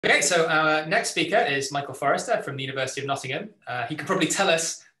Okay, so our next speaker is Michael Forrester from the University of Nottingham. He could probably tell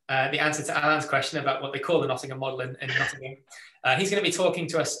us the answer to Alan's question about what they call the Nottingham model in Nottingham. He's going to be talking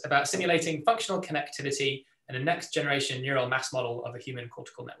to us about simulating functional connectivity in a next generation neural mass model of a human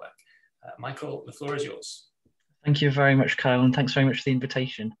cortical network. Michael, the floor is yours. Thank you very much, Kyle, and thanks very much for the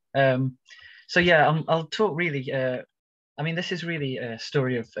invitation. So yeah, I'll talk really, I mean, this is really a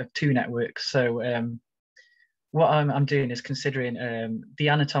story of two networks. So what I'm doing is considering the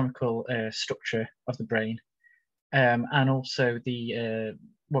anatomical structure of the brain and also the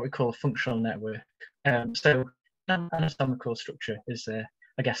what we call a functional network. So anatomical structure is,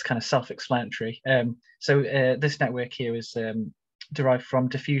 I guess, kind of self-explanatory. So this network here is derived from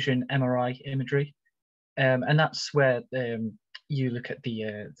diffusion MRI imagery. And that's where you look at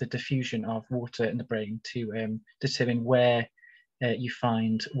the diffusion of water in the brain to determine where you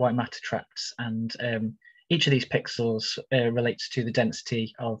find white matter tracts, and each of these pixels relates to the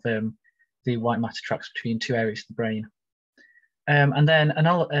density of the white matter tracts between two areas of the brain. And then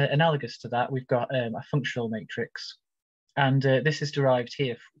analogous to that, we've got a functional matrix, and this is derived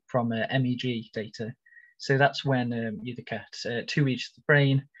here from MEG data. So that's when you look at two regions of the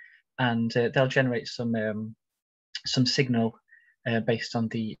brain, and they'll generate some signal based on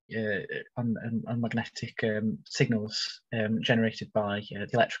the on magnetic signals generated by the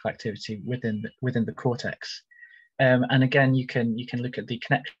electrical activity within the cortex. And again, you can look at the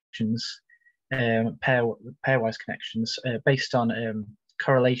connections, pairwise connections, based on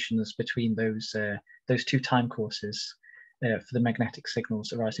correlations between those two time courses for the magnetic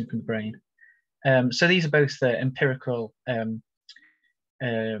signals arising from the brain. So these are both empirical.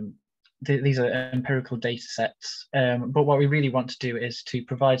 These are empirical data sets, but what we really want to do is to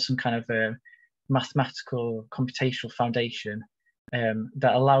provide some kind of a mathematical computational foundation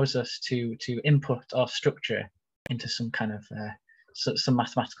that allows us to input our structure into some kind of some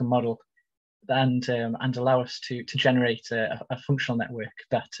mathematical model, and allow us to generate a functional network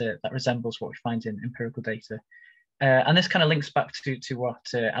that resembles what we find in empirical data. And this kind of links back to what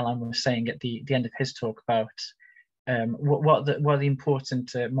Alan was saying at the end of his talk about what are the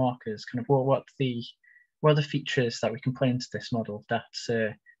important markers, kind of what are the features that we can put into this model that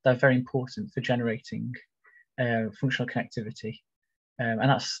are very important for generating functional connectivity,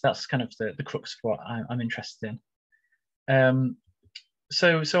 and that's kind of the crux of what I'm interested in.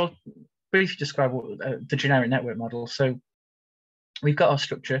 So I'll briefly describe what, the generic network model. So we've got our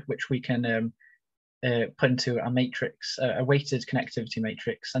structure, which we can put into a matrix, a weighted connectivity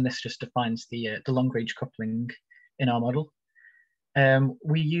matrix, and this just defines the long-range coupling in our model.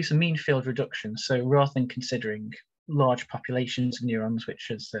 We use a mean field reduction. So rather than considering large populations of neurons, which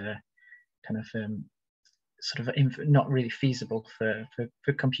is kind of sort of not really feasible for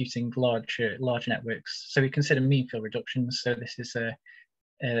computing large networks, so we consider mean field reductions. So this is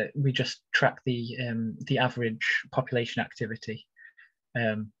we just track the average population activity,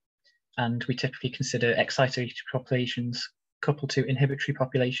 and we typically consider excitatory populations coupled to inhibitory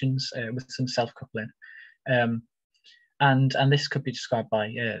populations with some self-coupling. And this could be described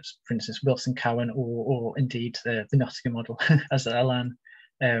by, for instance, Wilson-Cowan or indeed the Nottingham model, as Alan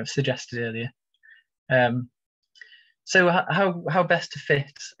suggested earlier. So how best to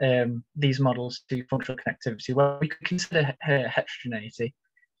fit these models to functional connectivity? Well, we could consider heterogeneity,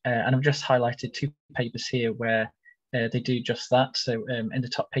 and I've just highlighted two papers here where they do just that. So in the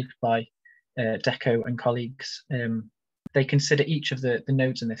top paper by Deco and colleagues, they consider each of the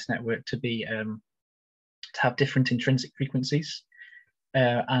nodes in this network to be to have different intrinsic frequencies,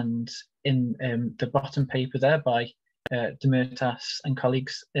 and in the bottom paper there by Demirtas and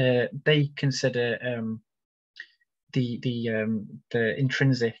colleagues, they consider the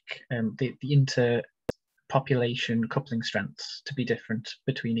intrinsic, the interpopulation coupling strengths to be different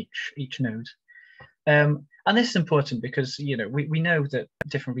between each node. And this is important because we know that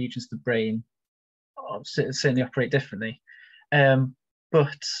different regions of the brain certainly operate differently,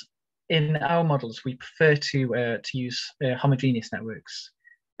 but in our models, we prefer to use homogeneous networks.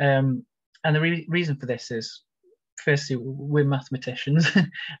 And the reason for this is, firstly, we're mathematicians,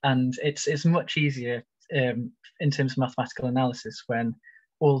 and it's much easier in terms of mathematical analysis when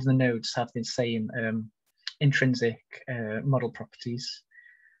all of the nodes have the same intrinsic model properties.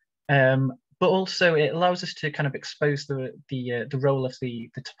 But also, it allows us to kind of expose the role of the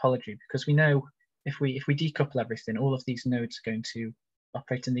topology, because we know if we decouple everything, all of these nodes are going to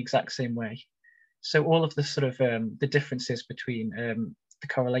operate in the exact same way. So all of the sort of the differences between the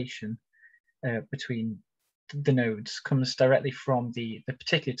correlation between the nodes comes directly from the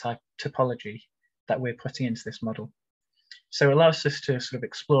particular type topology that we're putting into this model. So it allows us to sort of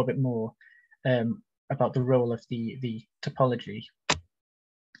explore a bit more about the role of the topology.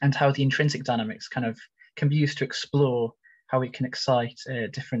 and how the intrinsic dynamics kind of can be used to explore how we can excite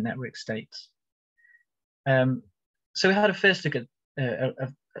different network states. So we had a first look at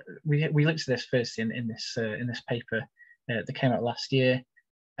we looked at this first in this paper that came out last year,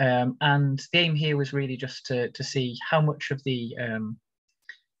 and the aim here was really just to see how much of the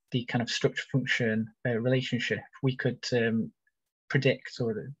kind of structure function relationship we could predict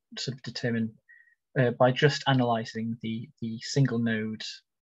or sort of determine by just analysing the single node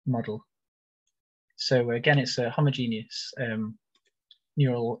model. So again, it's a homogeneous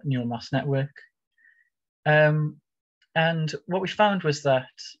neural mass network. And what we found was that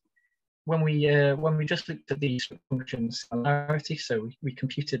when we just looked at the function similarity, so we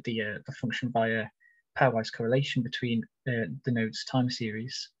computed the function by a pairwise correlation between the nodes time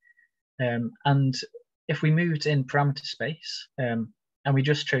series, and if we moved in parameter space, and we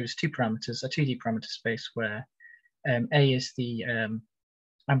just chose two parameters, a 2D parameter space where A is the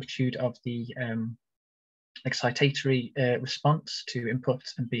amplitude of the excitatory response to input,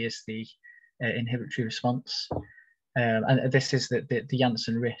 and B is the inhibitory response. And this is the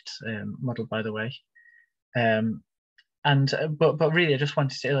Janssen-Ritt model, by the way. But really, I just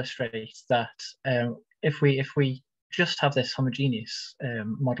wanted to illustrate that if we just have this homogeneous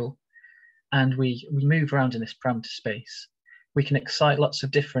model, and we move around in this parameter space, we can excite lots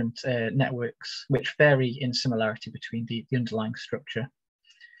of different networks which vary in similarity between the underlying structure.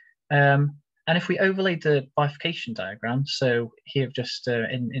 And if we overlay the bifurcation diagram, so here just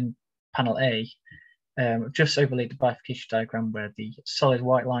in panel A, just overlaid the bifurcation diagram where the solid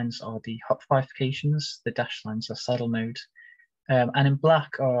white lines are the hop bifurcations, the dashed lines are saddle node, and in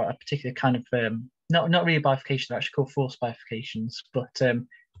black are a particular kind of not really bifurcation, they're actually called force bifurcations, but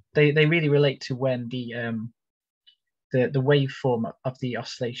they really relate to when the waveform of the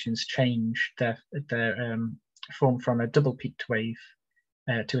oscillations change their form from a double peaked wave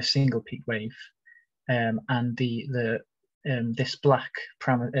to a single peaked wave, and this black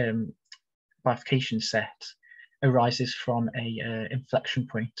bifurcation set arises from a inflection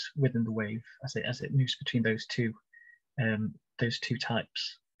point within the wave as it moves between those two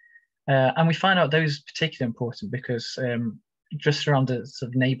types. And we find out those particularly important because just around the sort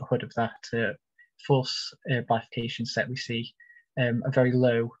of neighborhood of that force bifurcation set, we see a very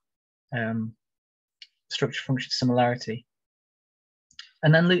low structure function similarity.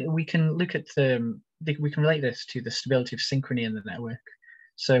 And then we can look at we can relate this to the stability of synchrony in the network.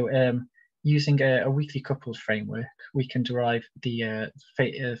 So using a weakly coupled framework, we can derive the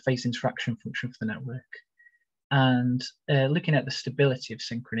phase interaction function for the network. And looking at the stability of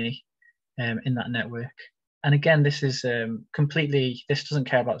synchrony in that network. And again, this is this doesn't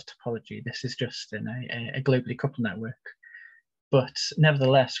care about the topology. This is just in a globally coupled network. But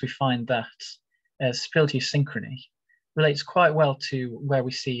nevertheless, we find that stability of synchrony relates quite well to where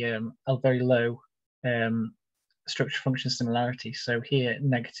we see a very low structure function similarity. So here,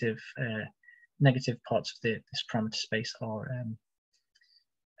 negative parts of this parameter space are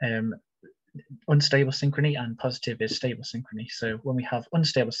unstable synchrony, and positive is stable synchrony. So when we have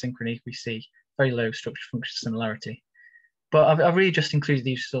unstable synchrony, we see very low structure function similarity. But I've really just included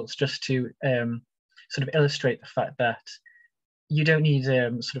these results just to sort of illustrate the fact that you don't need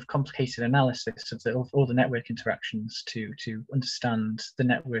sort of complicated analysis of all the network interactions to understand the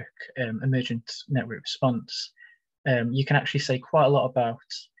network emergent network response. You can actually say quite a lot about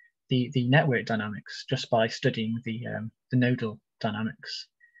the network dynamics just by studying the nodal dynamics.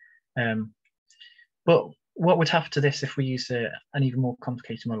 But what would happen to this if we use an even more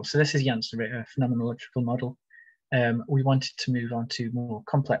complicated model? So this is Janssen-Ritt, a phenomenological model. We wanted to move on to more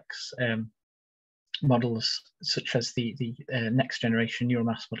complex models, such as the next generation neural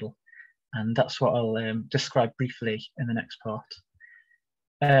mass model. And that's what I'll describe briefly in the next part.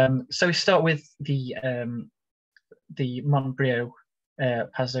 So we start with the Montbriot,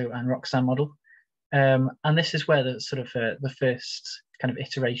 Pazzo and Roxanne model. And this is where the sort of the first kind of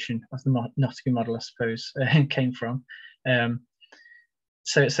iteration of the Nottingham model, I suppose, came from.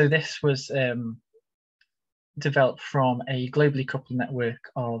 So this was developed from a globally coupled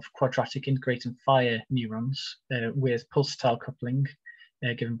network of quadratic integrating fire neurons with pulsatile coupling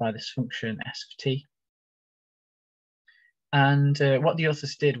given by this function S of t. And what the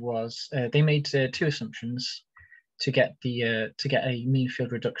authors did was they made two assumptions to get a mean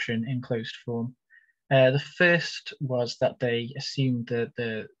field reduction in closed form. The first was that they assumed that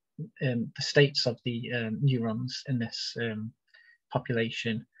the states of the neurons in this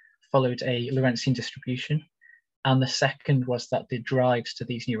population followed a Lorentzian distribution. And the second was that the drives to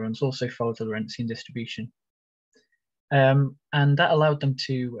these neurons also followed the Lorentzian distribution. And that allowed them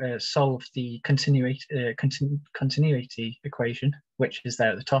to solve the continuity equation, which is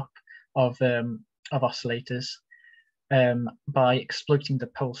there at the top of oscillators, by exploiting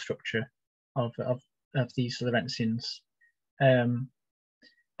the pole structure of these Lorentzians. And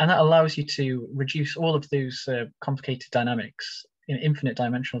that allows you to reduce all of those complicated dynamics, infinite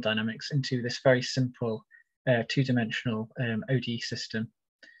dimensional dynamics, into this very simple two-dimensional ODE system,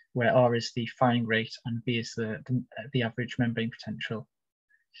 where R is the firing rate and V is the average membrane potential.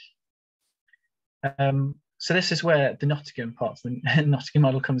 So this is where the Nottingham part of the Nottingham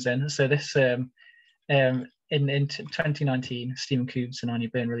model comes in. So this, in 2019, Stephen Koontz and Anya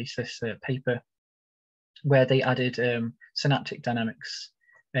Byrne released this paper where they added synaptic dynamics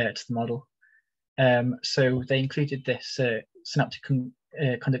to the model. So they included this synaptic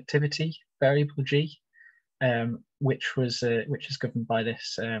conductivity variable G, which is governed by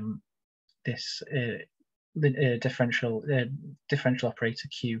this differential operator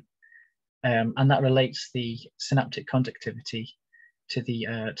Q, and that relates the synaptic conductivity to the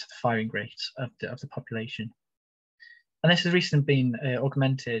firing rate of the population. And this has recently been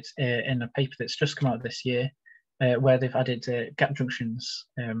augmented in a paper that's just come out this year, where they've added gap junctions,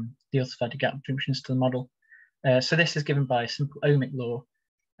 the authors have added gap junctions to the model. So this is given by a simple ohmic law,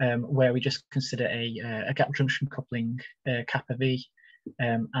 where we just consider a gap junction coupling kappa V,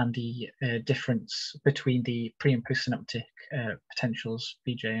 and the difference between the pre and post synaptic potentials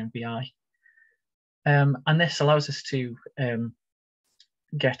Vj and Vi. And this allows us to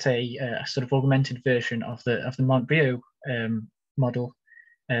get a sort of augmented version of the Montbriot model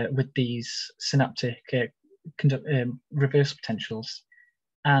with these synaptic reverse potentials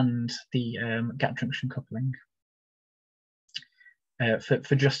and the gap junction coupling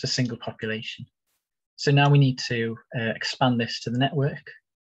for just a single population. So now we need to expand this to the network.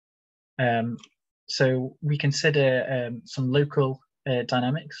 So we consider some local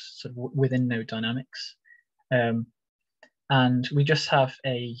dynamics, sort of within node dynamics. And we just have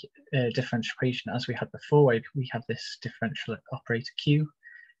a differential equation as we had before, where we have this differential operator Q,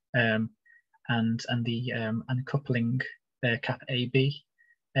 and the coupling kappa AB.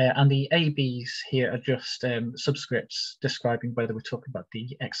 And the ABs here are just subscripts describing whether we're talking about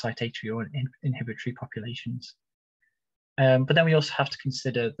the excitatory or inhibitory populations. But then we also have to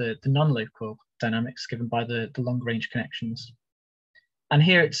consider the non-local dynamics given by the long-range connections. And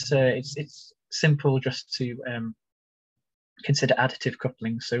here it's simple just to consider additive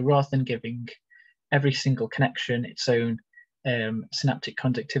coupling. So rather than giving every single connection its own synaptic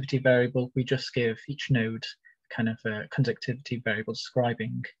conductivity variable, we just give each node kind of a conductivity variable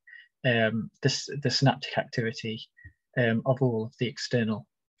describing the synaptic activity of all of the external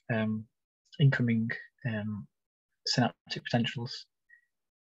incoming synaptic potentials.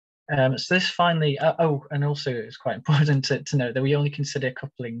 So this finally, and also it's quite important to note that we only consider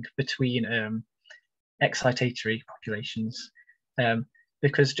coupling between excitatory populations,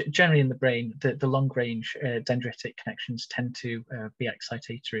 because generally in the brain, the long-range dendritic connections tend to be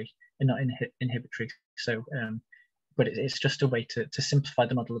excitatory and not inhibitory. So, but it's just a way to simplify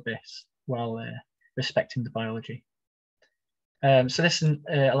the model a bit while respecting the biology. So this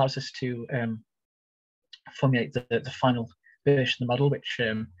allows us to formulate the final version of the model, which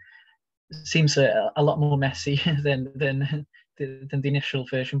seems a lot more messy than the initial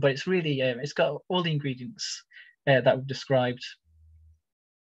version, but it's really it's got all the ingredients that we've described,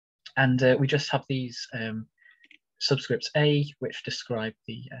 and we just have these subscripts A, which describe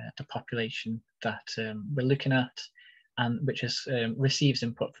the population that we're looking at, and which receives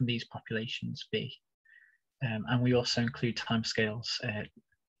input from these populations B, and we also include timescales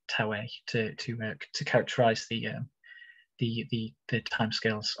tau A to characterize the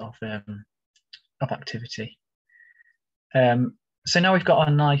timescales of activity. So now we've got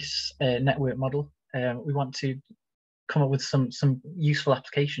our nice network model. We want to come up with some useful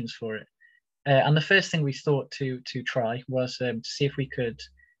applications for it. And the first thing we thought to try was to see if we could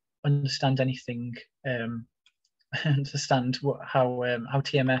understand anything, understand how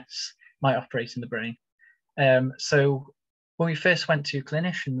TMS might operate in the brain. So when we first went to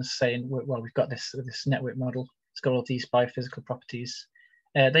clinicians saying, well, we've got this network model, it's got all these biophysical properties,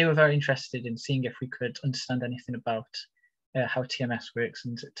 they were very interested in seeing if we could understand anything about how TMS works.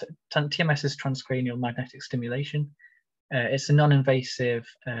 And TMS is transcranial magnetic stimulation. It's a non-invasive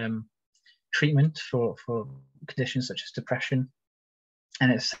treatment for conditions such as depression,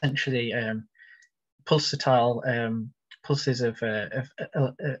 and it's essentially pulsatile pulses of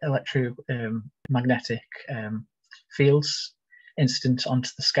electromagnetic fields incident onto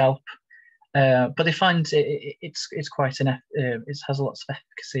the scalp. But they find it's quite it has lots of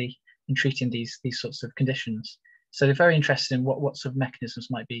efficacy in treating these sorts of conditions. So they're very interested in what sort of mechanisms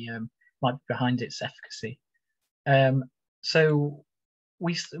might be behind its efficacy. So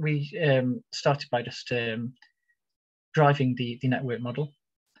we started by just driving the network model,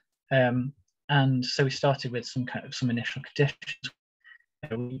 and so we started with some initial conditions.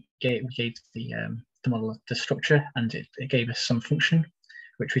 We gave the model the structure, and it gave us some function,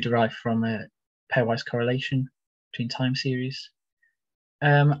 which we derived from a pairwise correlation between time series.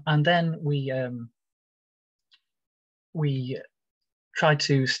 And then we tried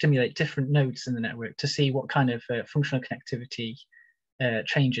to stimulate different nodes in the network to see what kind of functional connectivity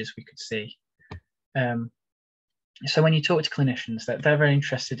changes we could see. So when you talk to clinicians, they're very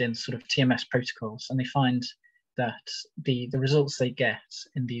interested in sort of TMS protocols, and they find that the results they get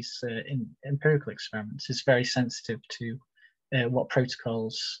in these in empirical experiments is very sensitive to what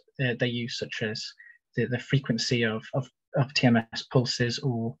protocols they use, such as the frequency of TMS pulses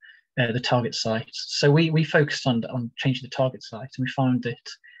or the target site. So we focused on changing the target site, and we found that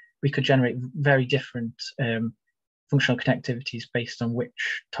we could generate very different functional connectivities based on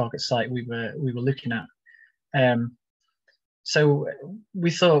which target site we were looking at. So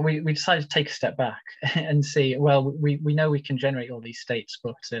we thought we decided to take a step back and see, well, we know we can generate all these states,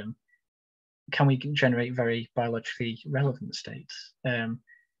 but can we generate very biologically relevant states?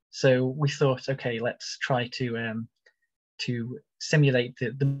 So we thought, okay, let's try to simulate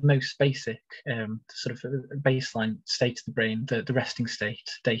the most basic sort of baseline state of the brain, the resting state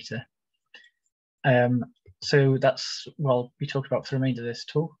data. So that's what we talked about for the remainder of this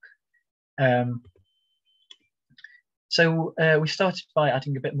talk. So we started by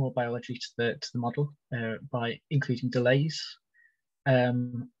adding a bit more biology to the model by including delays.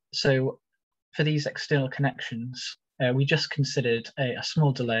 So for these external connections, we just considered a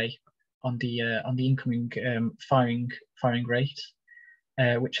small delay on the incoming firing rate,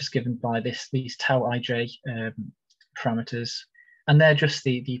 which is given by these tau ij parameters, and they're just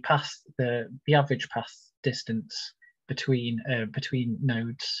the average path distance between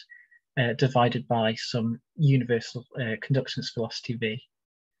nodes divided by some universal conductance velocity v.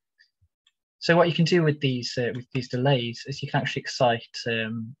 So what you can do with these delays is you can actually excite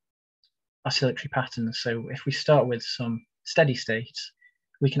oscillatory patterns. So if we start with some steady state,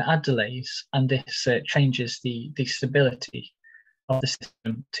 we can add delays, and this changes the stability of the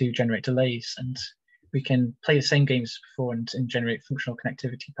system to generate delays, and we can play the same games as before and generate functional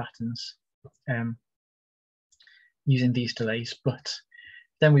connectivity patterns using these delays. But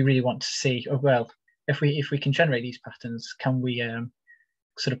then we really want to see, oh, well, if we can generate these patterns, can we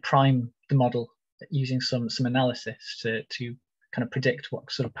sort of prime the model using some analysis to kind of predict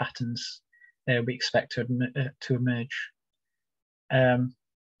what sort of patterns we expect to emerge.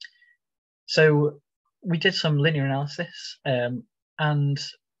 So we did some linear analysis, and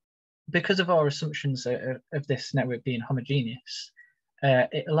because of our assumptions of this network being homogeneous,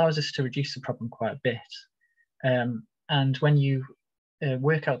 it allows us to reduce the problem quite a bit. And when you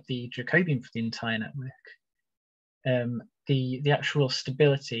work out the Jacobian for the entire network, the actual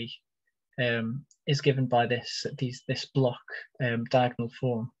stability is given by this block diagonal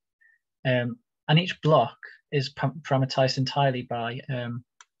form, and each block is parameterized entirely by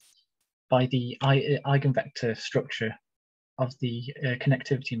the eigenvector structure of the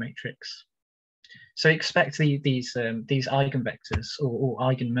connectivity matrix. So expect these eigenvectors or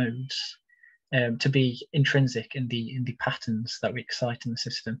eigenmodes to be intrinsic in the patterns that we excite in the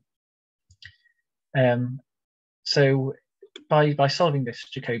system. So by solving this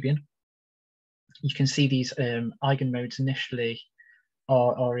Jacobian, you can see these eigenmodes initially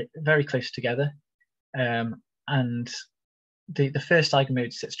are very close together, and the first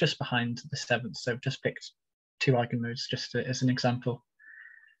eigenmode sits just behind the seventh. So I've just picked two eigenmodes just as an example.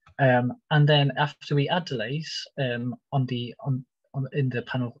 And then after we add delays in the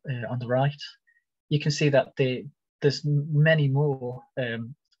panel on the right, you can see that there's many more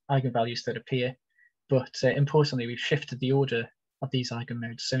eigenvalues that appear, but importantly, we've shifted the order of these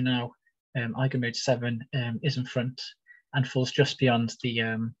eigenmodes. So now eigenmode 7 is in front and falls just beyond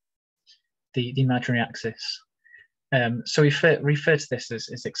the imaginary axis. So we refer to this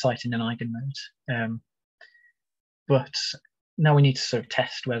as exciting an eigenmode. But now we need to sort of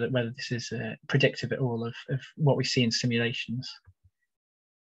test whether this is predictive at all of what we see in simulations.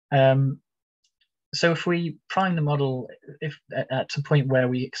 So if we prime the model at a point where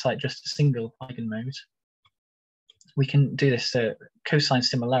we excite just a single eigenmode, we can do this cosine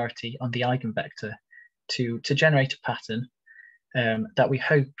similarity on the eigenvector to generate a pattern that we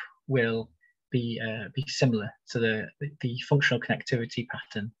hope will be similar to the functional connectivity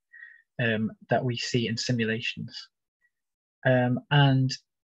pattern that we see in simulations. And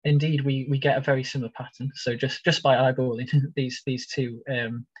indeed, we get a very similar pattern. So just by eyeballing these two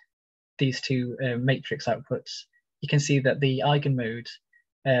matrix outputs, you can see that the eigenmode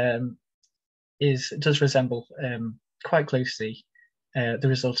does resemble quite closely the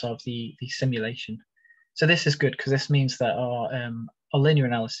result of the simulation. So this is good because this means that our linear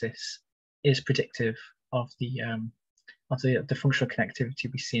analysis is predictive of the functional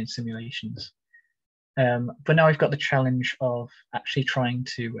connectivity we see in simulations. But now we've got the challenge of actually trying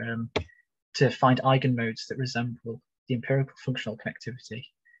to find eigenmodes that resemble the empirical functional connectivity,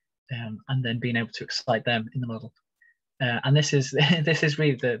 and then being able to excite them in the model. And this is this is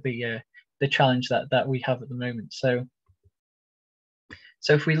really the challenge that we have at the moment. So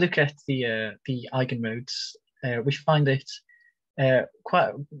if we look at the eigenmodes, we find that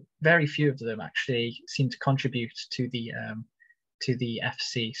quite very few of them actually seem to contribute to the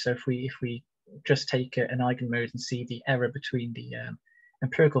FC. So if we just take an eigenmode and see the error between the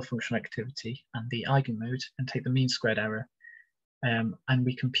empirical functional activity and the eigenmode and take the mean squared error, and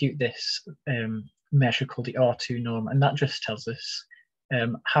we compute this measure called the R2 norm, and that just tells us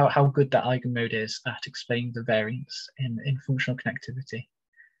how good that eigenmode is at explaining the variance in functional connectivity.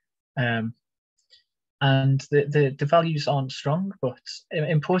 And the values aren't strong, but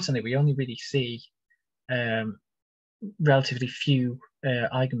importantly, we only really see relatively few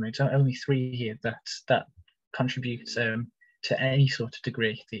eigenmodes, only 3 here that contribute to any sort of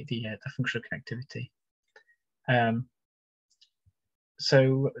degree the functional connectivity.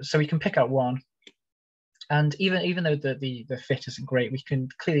 So we can pick out one, and even though the fit isn't great, we can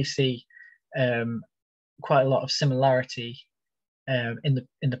clearly see quite a lot of similarity in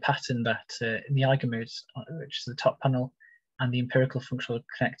the pattern that in the eigenmodes, which is the top panel, and the empirical functional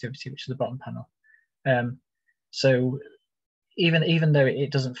connectivity, which is the bottom panel. So even though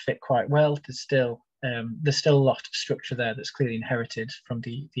it doesn't fit quite well, there's still a lot of structure there that's clearly inherited from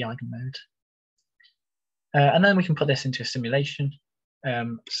the eigenmode. And then we can put this into a simulation.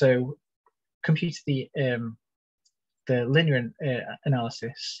 So compute the linear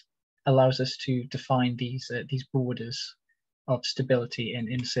analysis allows us to define these borders of stability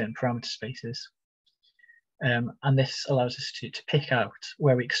in certain parameter spaces. And this allows us to pick out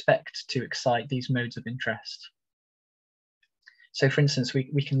where we expect to excite these modes of interest. So for instance,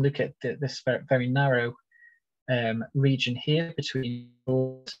 we can look at this very narrow region here between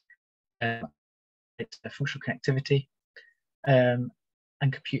functional connectivity,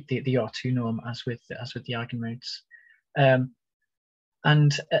 and compute the R2 norm as with the eigenmodes.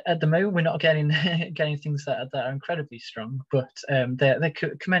 And at the moment, we're not getting things that are incredibly strong, but they're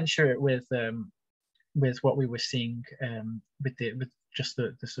commensurate with what we were seeing with just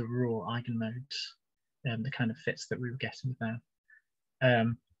the sort of raw eigenmodes, the kind of fits that we were getting with them.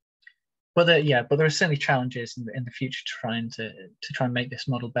 But there are certainly challenges in the future to try and make this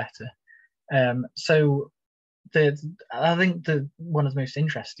model better. So I think one of the most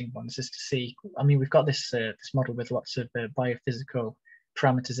interesting ones is to see. I mean, we've got this model with lots of biophysical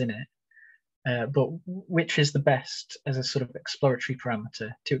parameters in it, but which is the best as a sort of exploratory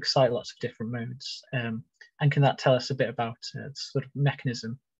parameter to excite lots of different modes, and can that tell us a bit about the sort of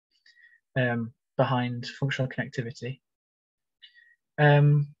mechanism behind functional connectivity?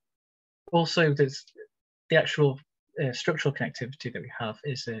 Also, there's the actual structural connectivity that we have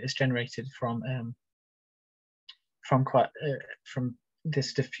is generated from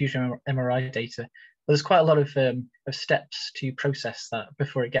this diffusion MRI data. But there's quite a lot of steps to process that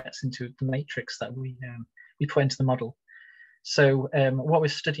before it gets into the matrix that we put into the model. So what we're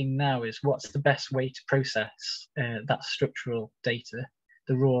studying now is what's the best way to process that structural data,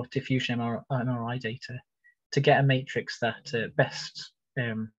 the raw diffusion MRI data, to get a matrix that best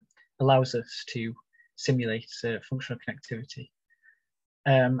allows us to simulate functional connectivity.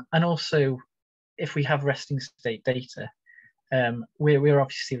 And also, if we have resting state data, we're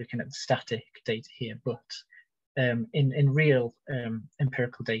obviously looking at the static data here, but in real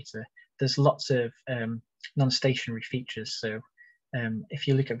empirical data, there's lots of non-stationary features. So if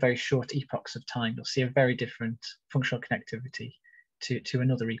you look at very short epochs of time, you'll see a very different functional connectivity to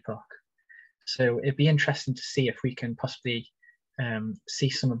another epoch. So it'd be interesting to see if we can possibly see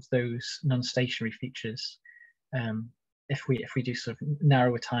some of those non-stationary features if we do sort of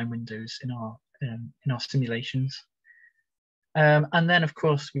narrower time windows in our simulations. And then, of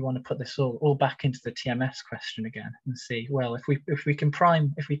course, we want to put this all back into the TMS question again and see, well, if we can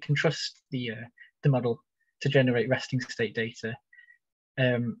trust the model to generate resting state data,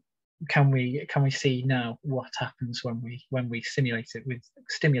 can we see now what happens when we stimulate it with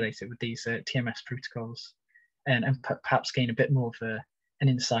these TMS protocols, and perhaps gain a bit more of an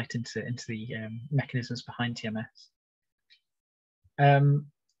insight into the mechanisms behind TMS.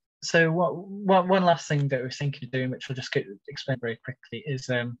 So one last thing that we're thinking of doing, which I'll just explain very quickly, is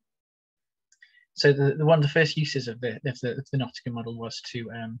So one of the first uses of the Nottingham model was to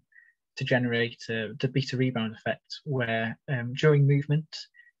generate the beta rebound effect, where during movement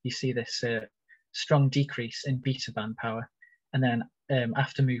you see this strong decrease in beta band power, and then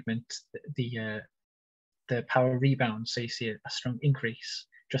after movement the power rebounds, so you see a strong increase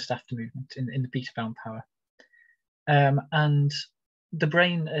just after movement in the beta band power. And the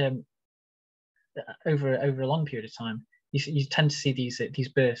brain over a long period of time, you tend to see these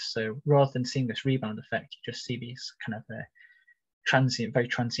bursts. So rather than seeing this rebound effect, you just see these kind of very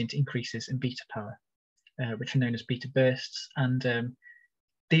transient increases in beta power, which are known as beta bursts. And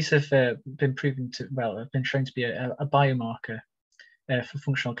these have been have been shown to be a biomarker for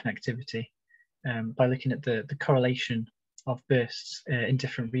functional connectivity by looking at the correlation of bursts in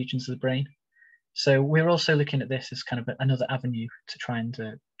different regions of the brain. So we're also looking at this as kind of another avenue to try and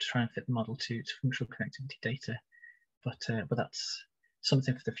fit the model to functional connectivity data, but that's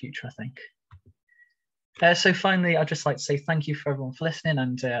something for the future, I think. So finally, I'd just like to say thank you for everyone for listening,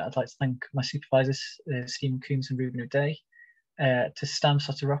 and I'd like to thank my supervisors, Stephen Coombs and Ruben O'Day, to Stam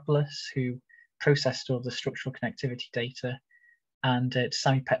Soteropoulos, who processed all the structural connectivity data, and to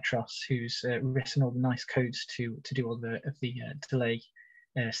Sami Petros, who's written all the nice codes to do all the delay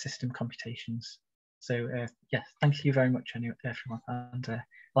system computations. So yeah, thank you very much, everyone, and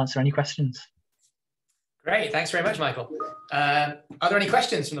I'll answer any questions. Great, thanks very much, Michael. Are there any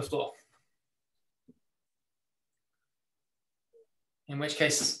questions from the floor? In which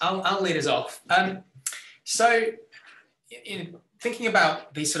case, I'll lead us off. So, thinking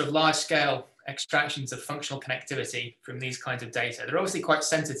about these sort of large-scale extractions of functional connectivity from these kinds of data, they're obviously quite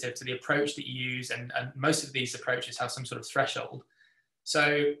sensitive to the approach that you use, and most of these approaches have some sort of threshold.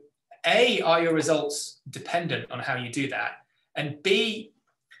 So, A, are your results dependent on how you do that? And B,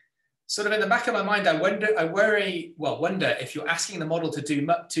 sort of in the back of my mind, I wonder if you're asking the model to do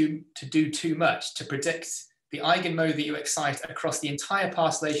too much to predict the eigenmode that you excite across the entire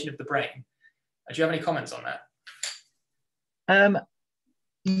parcellation of the brain. Do you have any comments on that?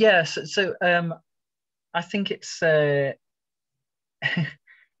 Yes. So I think it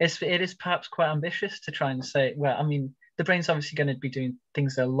is perhaps quite ambitious to try and say, well, I mean, the brain's obviously going to be doing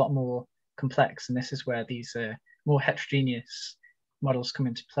things that are a lot more complex, and this is where these more heterogeneous models come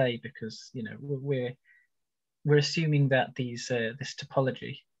into play, because we're assuming that this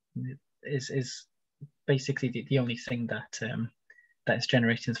topology is basically the only thing that is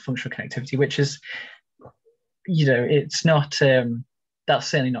generating functional connectivity, which is, it's not, that's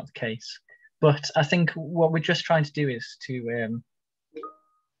certainly not the case. But I think what we're just trying to do is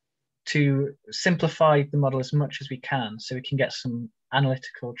to simplify the model as much as we can, so we can get some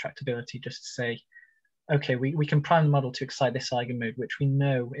analytical tractability, just to say, okay, we can prime the model to excite this eigenmode, which we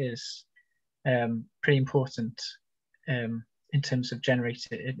know is pretty important in terms of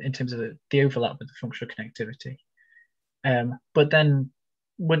the overlap with the functional connectivity. But then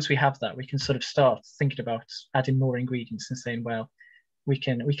once we have that, we can sort of start thinking about adding more ingredients and saying, well, we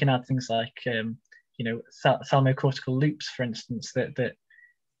can add things like thalamocortical loops, for instance, that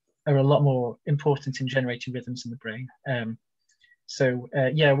are a lot more important in generating rhythms in the brain. So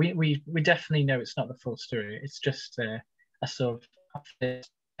yeah, we definitely know it's not the full story. It's just a sort of step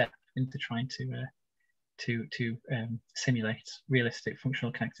into trying to simulate realistic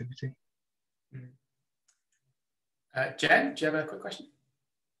functional connectivity. Jen, do you have a quick question?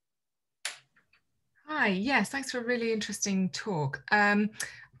 Hi, yes, thanks for a really interesting talk.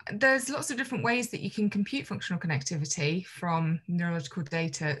 There's lots of different ways that you can compute functional connectivity from neurological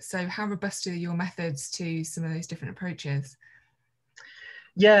data. So how robust are your methods to some of those different approaches?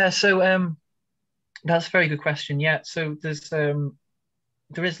 Yeah, so that's a very good question. Yeah, so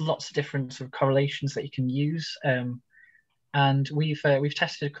there is lots of different sort of correlations that you can use, and we've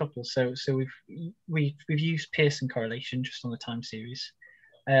tested a couple. So we've used Pearson correlation just on the time series,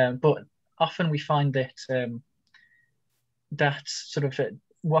 but often we find that that sort of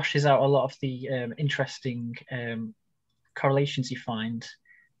washes out a lot of the interesting correlations you find,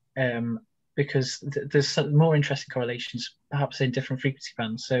 because there's some more interesting correlations perhaps in different frequency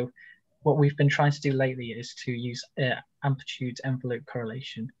bands. So what we've been trying to do lately is to use amplitude envelope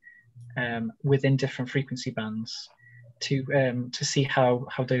correlation within different frequency bands to see how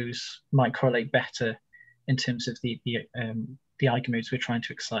those might correlate better in terms of the eigenmodes we're trying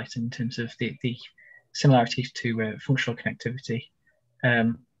to excite, in terms of the similarities to functional connectivity.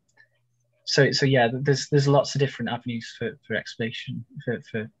 So yeah, there's lots of different avenues for exploration for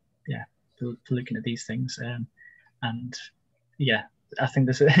looking at these things, and yeah, I think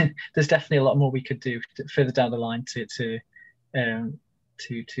there's definitely a lot more we could do further down the line to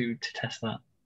test that.